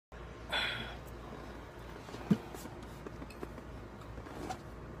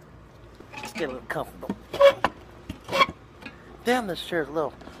get a little comfortable. Damn, this chair's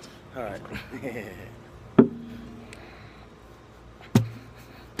low. All right.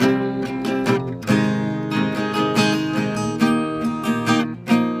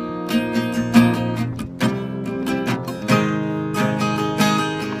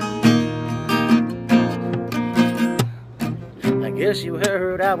 I guess you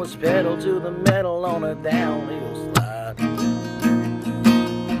heard I was pedal to the metal on a downhill slide.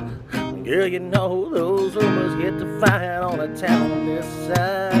 Girl, you know those rumors get to fight on a town this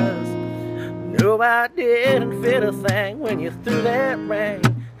size. No, I didn't fit a thing when you threw that ring,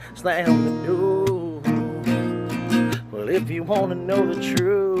 slammed the door. Well, if you want to know the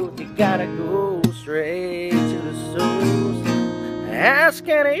truth, you gotta go straight to the source. Ask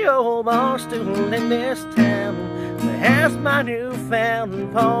any old Barstool in this town. Ask my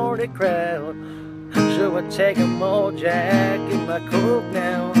newfound party crowd. Sure would take a more jack in my coke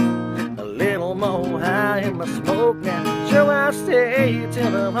now, a little more high in my smoke now. Sure I stay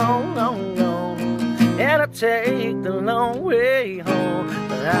till the long, long gone, and I take the long way home.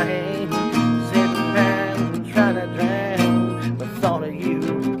 But I ain't sitting around trying to drown the thought of you.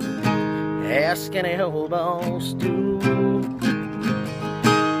 Ask any old Barstool.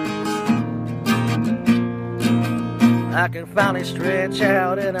 I can finally stretch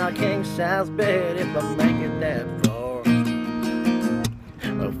out in our king-size bed if I make it that far.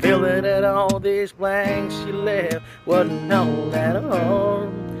 I'm feeling that all these blanks you left wasn't all that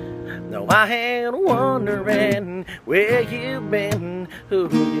hard. No, I ain't wondering where you've been, who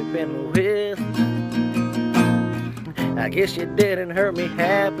you've been with. I guess you didn't hurt me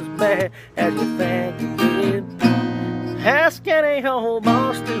half as bad as you think you did. Ask any old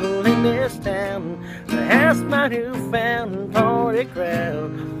Barstool in this town. Ask my newfound party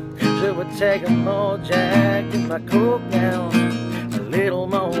crowd. Sure would take a more jack in my coke now, a little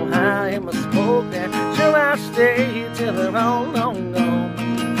more high in my smoke now. Sure I stay till they're all long gone,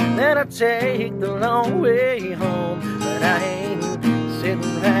 then I take the long way home. But I ain't sitting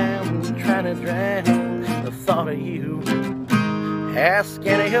around trying to drown the thought of you. Ask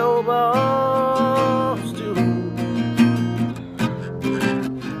any old Barstool.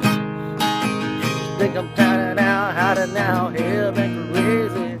 Think I'm tired now, harder now, hell been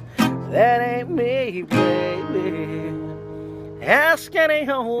crazy. That ain't me, baby. Ask any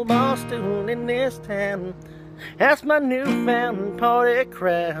old Barstool in this town. Ask my newfound party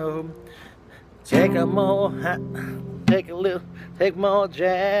crowd. Take more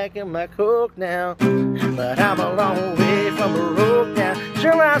jack in my coke now. But I'm a long way from the road now.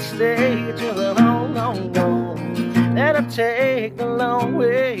 Sure I stay till the long, long gone, and I take the long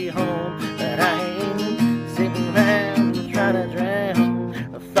way home. But I ain't sitting around trying to drown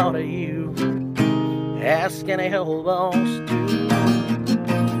the thought of you. Ask any old Barstool.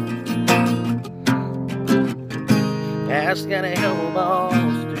 Ask any old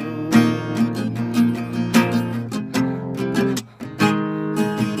Barstool.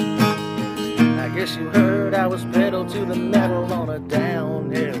 I guess you heard I was pedal to the metal on a down